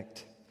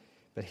wrecked,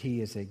 but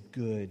He is a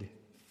good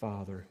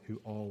Father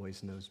who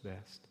always knows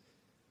best.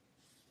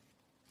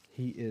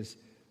 He is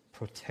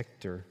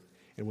protector,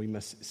 and we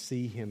must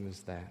see Him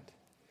as that.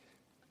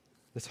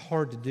 That's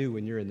hard to do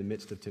when you're in the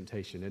midst of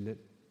temptation, isn't it?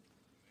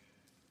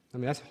 I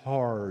mean, that's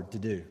hard to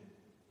do.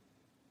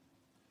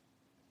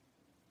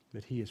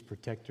 But He is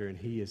protector, and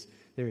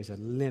there is a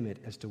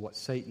limit as to what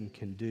Satan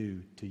can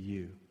do to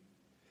you.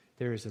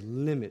 There is a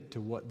limit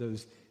to what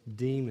those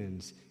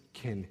demons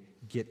can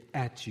get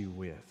at you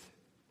with.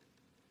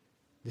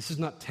 This is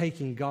not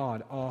taking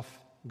God off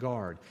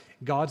guard.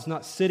 God's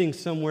not sitting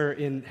somewhere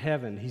in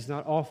heaven. He's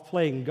not off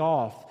playing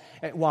golf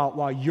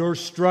while you're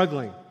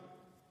struggling.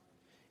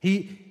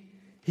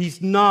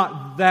 He's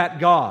not that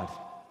God.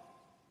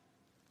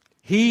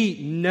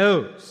 He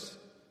knows.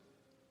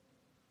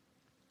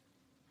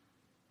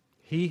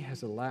 He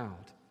has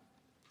allowed.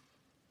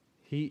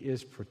 He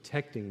is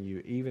protecting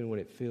you even when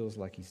it feels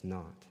like He's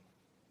not.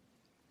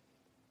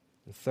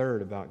 The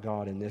third about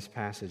God in this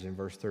passage in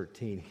verse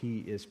 13, He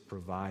is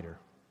provider.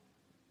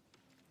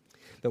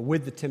 But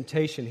with the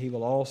temptation, He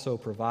will also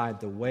provide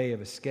the way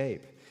of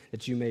escape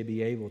that you may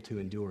be able to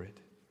endure it.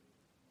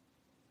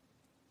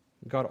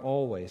 God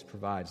always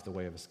provides the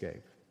way of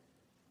escape,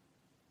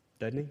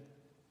 doesn't He?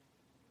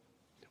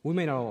 We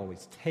may not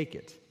always take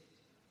it,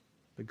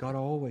 but God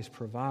always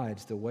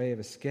provides the way of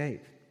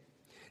escape.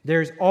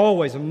 There's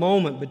always a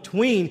moment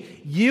between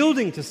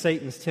yielding to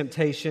Satan's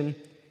temptation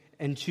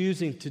and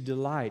choosing to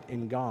delight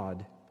in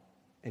God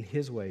and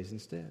His ways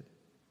instead.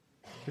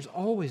 There's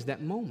always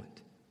that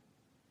moment.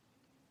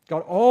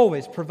 God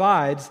always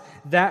provides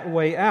that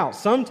way out.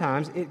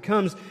 Sometimes it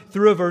comes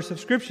through a verse of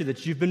Scripture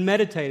that you've been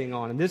meditating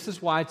on. And this is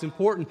why it's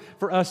important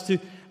for us to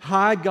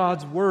hide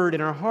God's Word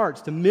in our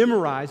hearts, to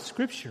memorize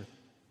Scripture.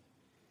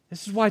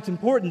 This is why it's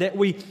important that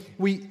we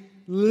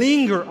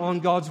linger on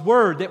God's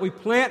Word, that we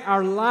plant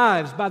our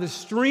lives by the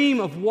stream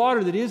of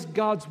water that is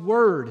God's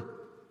Word.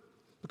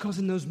 Because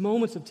in those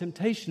moments of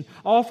temptation,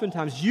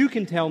 oftentimes you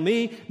can tell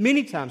me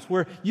many times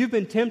where you've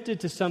been tempted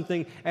to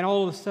something and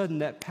all of a sudden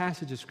that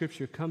passage of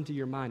Scripture come to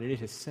your mind and it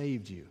has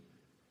saved you.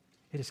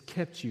 It has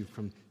kept you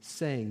from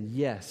saying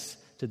yes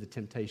to the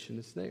temptation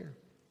that's there.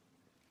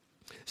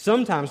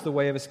 Sometimes the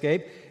way of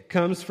escape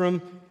comes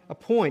from a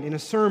point in a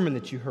sermon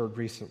that you heard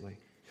recently,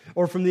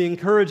 or from the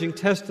encouraging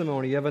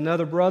testimony of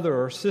another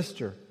brother or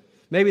sister.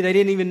 Maybe they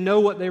didn't even know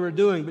what they were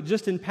doing, but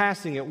just in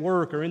passing at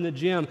work or in the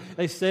gym,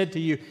 they said to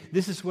you,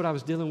 "This is what I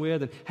was dealing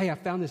with, and hey, I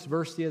found this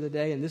verse the other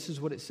day, and this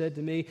is what it said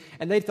to me."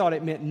 And they thought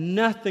it meant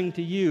nothing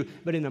to you,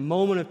 but in a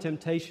moment of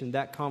temptation,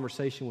 that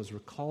conversation was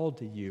recalled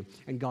to you,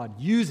 and God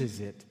uses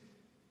it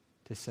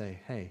to say,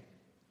 "Hey,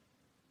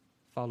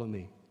 follow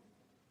me.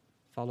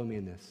 Follow me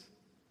in this."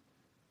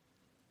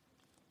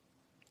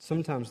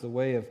 Sometimes the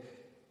way of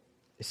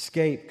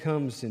escape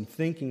comes in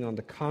thinking on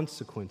the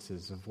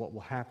consequences of what will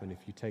happen if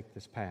you take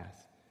this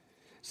path.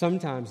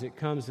 Sometimes it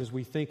comes as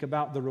we think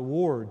about the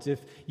rewards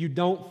if you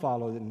don't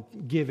follow and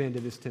give in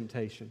to this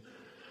temptation.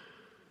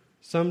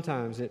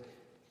 Sometimes it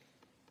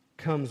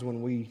comes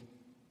when we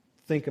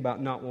think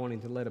about not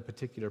wanting to let a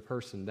particular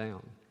person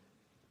down.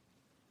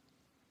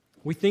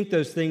 We think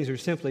those things are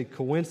simply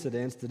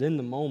coincidence, that in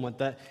the moment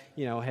that,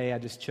 hey, I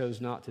just chose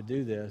not to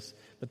do this.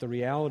 But the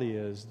reality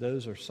is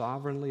those are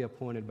sovereignly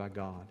appointed by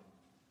God.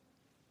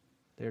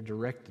 They're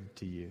directed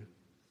to you.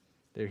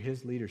 They're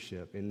His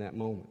leadership in that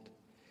moment.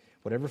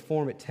 Whatever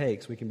form it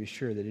takes, we can be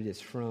sure that it is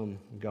from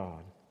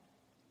God.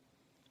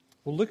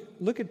 Well,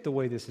 look at the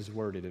way this is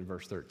worded in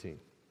verse 13.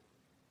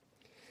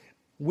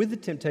 With the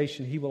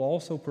temptation, He will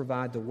also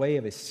provide the way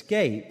of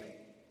escape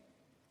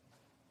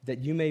that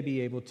you may be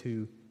able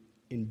to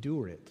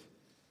endure it.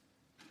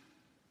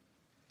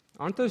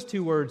 Aren't those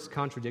two words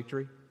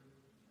contradictory?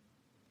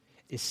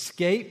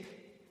 Escape,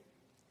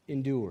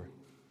 endure.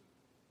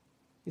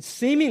 It's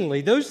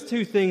seemingly, those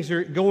two things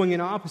are going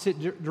in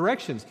opposite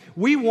directions.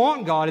 We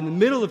want God in the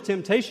middle of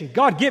temptation.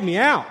 God, get me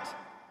out,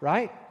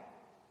 right?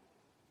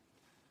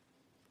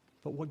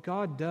 But what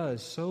God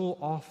does so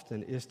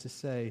often is to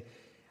say,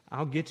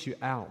 I'll get you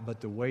out,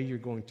 but the way you're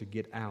going to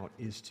get out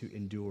is to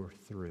endure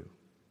through.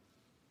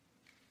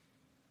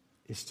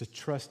 It's to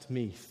trust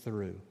me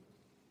through.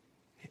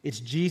 It's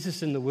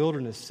Jesus in the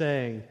wilderness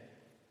saying,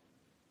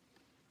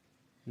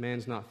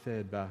 man's not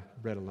fed by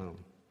bread alone,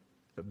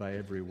 but by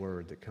every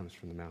word that comes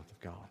from the mouth of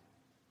God.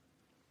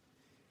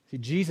 See,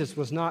 Jesus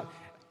was not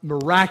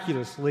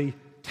miraculously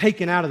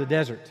taken out of the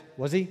desert,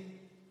 was He?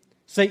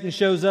 Satan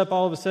shows up,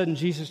 all of a sudden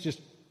Jesus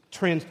just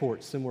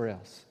transports somewhere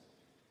else.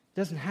 It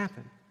doesn't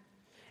happen.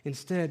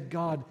 Instead,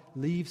 God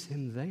leaves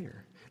Him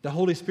there. The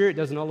Holy Spirit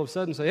doesn't all of a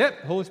sudden say,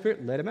 yep, Holy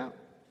Spirit, let Him out.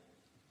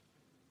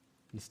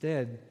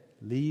 Instead,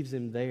 leaves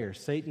Him there.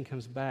 Satan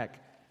comes back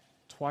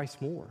twice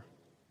more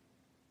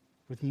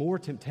with more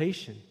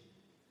temptation.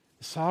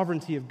 The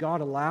sovereignty of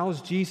God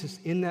allows Jesus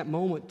in that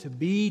moment to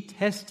be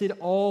tested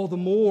all the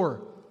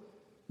more.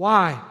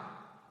 Why?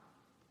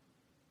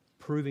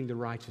 Proving the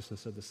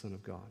righteousness of the Son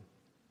of God.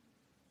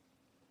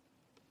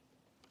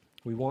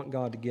 We want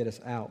God to get us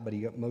out, but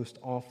He most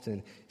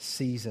often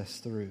sees us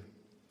through.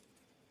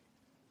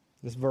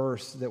 This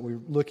verse that we're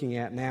looking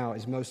at now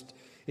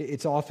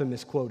it's often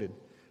misquoted.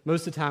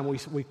 Most of the time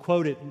we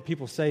quote it and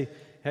people say,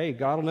 hey,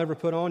 God will never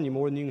put on you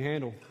more than you can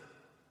handle.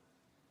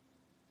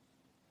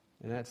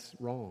 And that's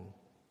wrong.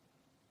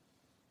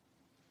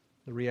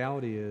 The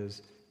reality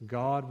is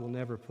God will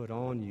never put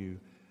on you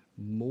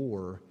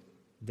more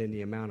than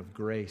the amount of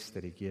grace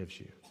that He gives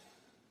you.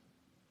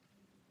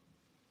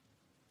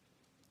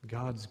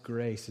 God's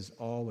grace is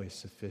always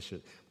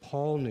sufficient.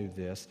 Paul knew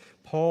this.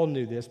 Paul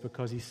knew this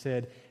because he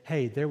said,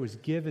 hey, there was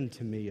given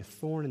to me a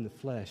thorn in the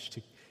flesh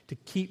to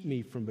keep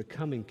me from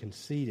becoming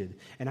conceited.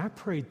 And I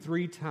prayed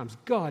 3 times,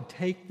 God,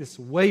 take this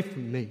away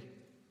from me.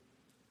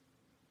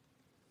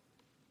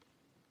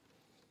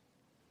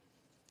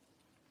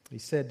 He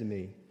said to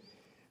me,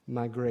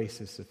 my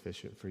grace is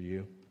sufficient for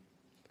you,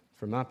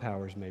 for my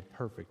power is made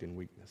perfect in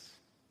weakness.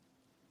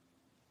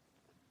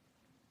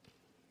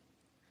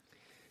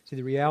 See,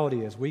 the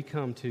reality is we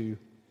come to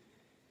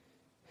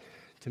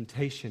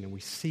temptation and we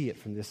see it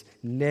from this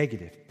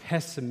negative,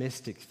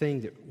 pessimistic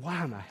thing that, why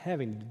am I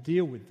having to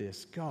deal with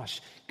this?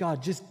 Gosh,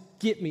 God, just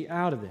get me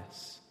out of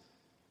this.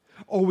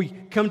 Or we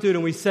come to it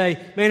and we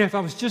say, man, if I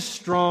was just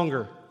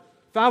stronger,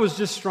 if I was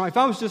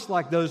just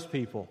like those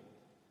people.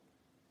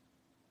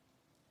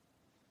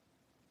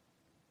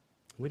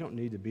 We don't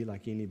need to be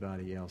like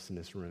anybody else in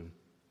this room.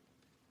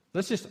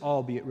 Let's just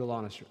all be real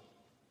honest.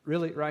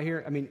 Really, right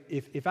here? I mean,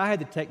 if I had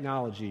the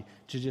technology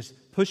to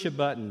just push a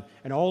button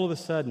and all of a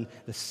sudden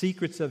the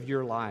secrets of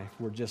your life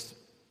were just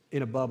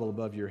in a bubble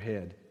above your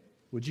head,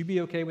 would you be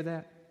okay with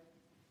that?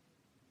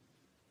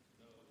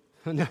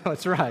 No,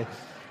 that's right.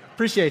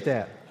 Appreciate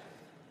that.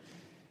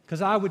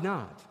 Because I would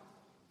not.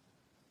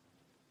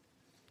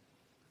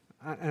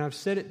 And I've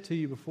said it to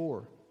you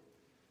before.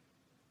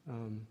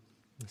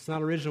 It's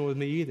not original with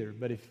me either,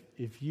 but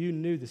if you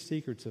knew the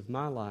secrets of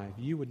my life,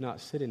 you would not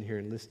sit in here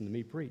and listen to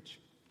me preach.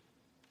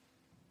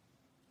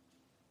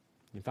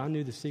 If I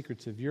knew the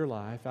secrets of your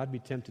life, I'd be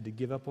tempted to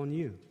give up on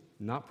you,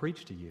 not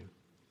preach to you.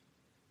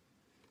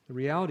 The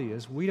reality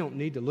is we don't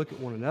need to look at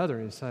one another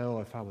and say, oh,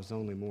 if I was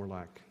only more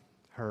like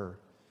her.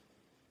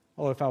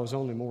 Oh, if I was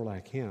only more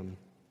like him.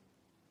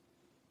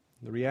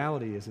 The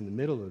reality is in the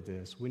middle of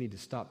this, we need to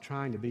stop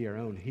trying to be our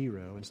own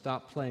hero and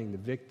stop playing the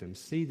victim.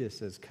 See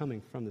this as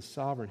coming from the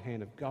sovereign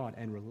hand of God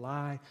and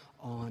rely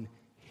on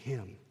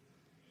Him.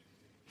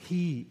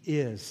 He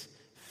is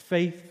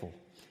faithful.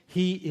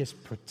 He is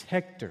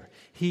protector.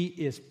 He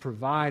is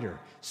provider.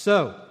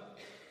 So,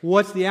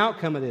 what's the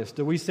outcome of this?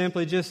 Do we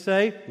simply just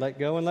say, let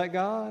go and let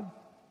God?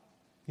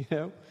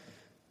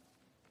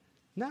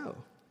 No.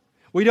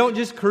 We don't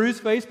just cruise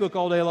Facebook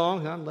all day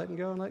long. I'm letting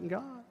go and letting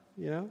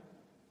God,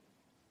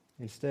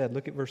 Instead,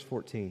 look at verse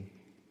 14.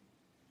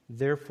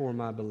 Therefore,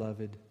 my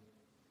beloved,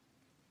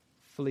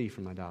 flee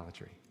from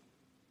idolatry.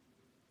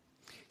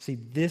 See,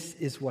 this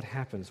is what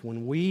happens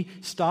when we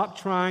stop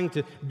trying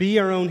to be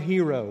our own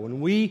hero, when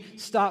we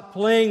stop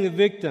playing the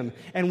victim,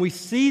 and we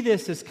see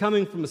this as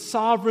coming from a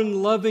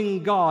sovereign,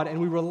 loving God, and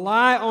we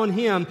rely on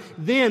Him,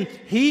 then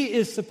He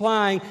is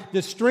supplying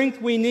the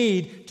strength we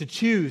need to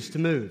choose to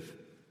move.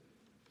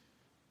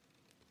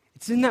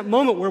 It's in that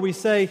moment where we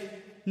say,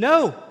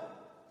 no,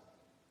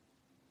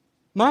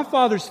 my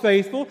Father's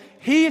faithful.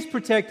 He is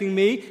protecting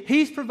me.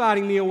 He's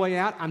providing me a way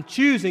out. I'm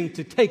choosing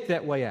to take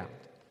that way out.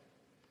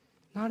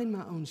 Not in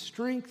my own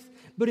strength,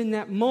 but in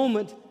that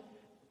moment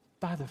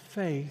by the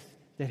faith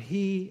that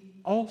He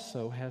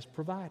also has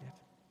provided.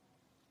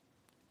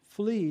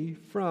 Flee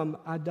from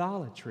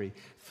idolatry.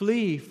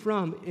 Flee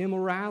from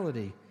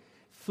immorality.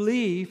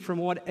 Flee from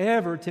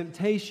whatever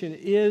temptation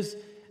is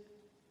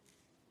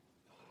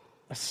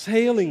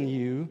assailing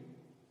you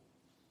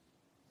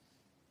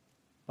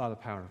by the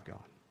power of God.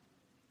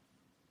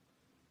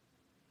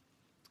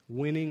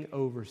 Winning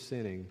over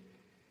sinning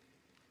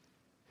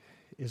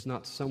is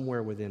not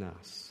somewhere within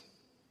us.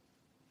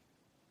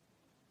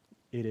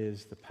 It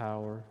is the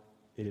power,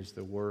 it is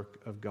the work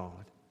of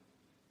God.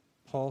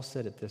 Paul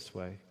said it this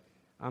way,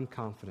 I'm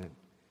confident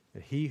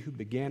that He who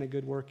began a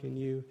good work in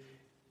you,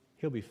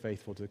 He'll be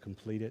faithful to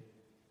complete it.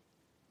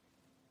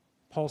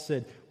 Paul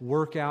said,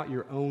 work out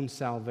your own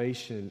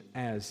salvation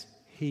as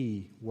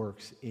He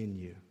works in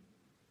you.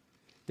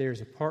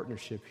 There's a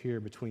partnership here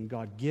between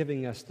God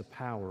giving us the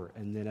power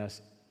and then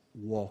us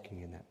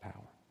walking in that power.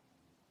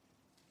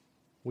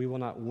 We will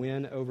not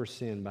win over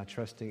sin by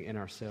trusting in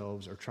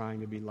ourselves or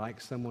trying to be like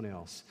someone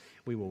else.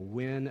 We will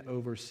win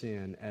over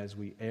sin as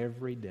we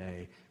every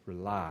day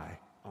rely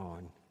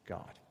on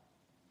God.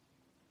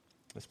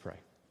 Let's pray.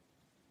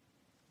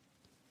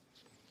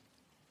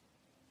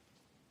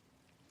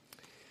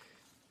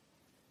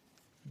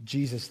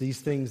 Jesus,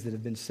 these things that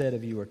have been said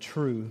of you are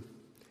true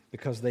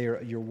because they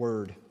are your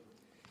word.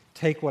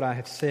 Take what I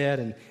have said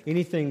and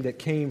anything that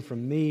came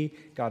from me,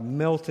 God,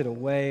 melt it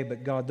away.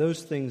 But God,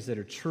 those things that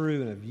are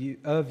true and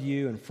of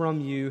you and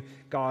from you,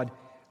 God,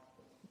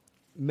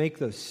 make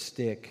those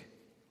stick.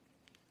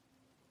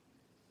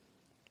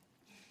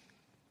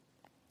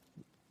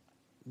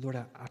 Lord,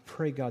 I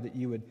pray, God, that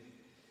you would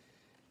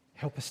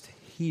help us to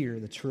hear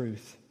the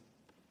truth.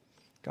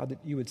 God, that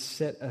you would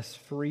set us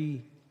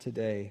free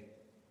today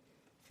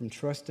from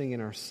trusting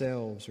in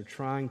ourselves or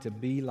trying to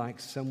be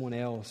like someone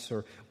else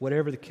or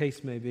whatever the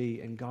case may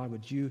be. And God,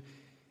 would you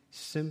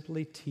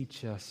simply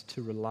teach us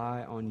to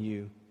rely on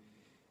you,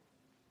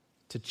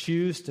 to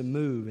choose to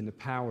move in the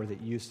power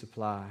that you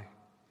supply,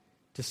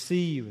 to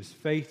see you as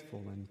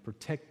faithful and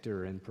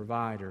protector and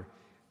provider.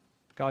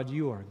 God,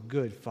 you are a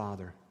good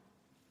Father.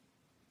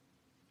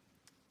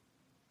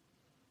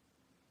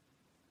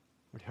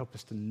 Lord, help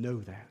us to know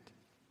that.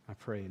 I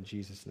pray in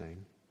Jesus'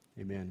 name.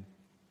 Amen.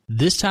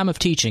 This time of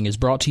teaching is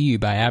brought to you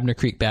by Abner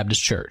Creek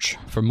Baptist Church.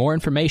 For more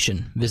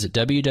information, visit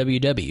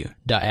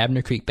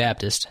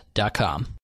www.abnercreekbaptist.com.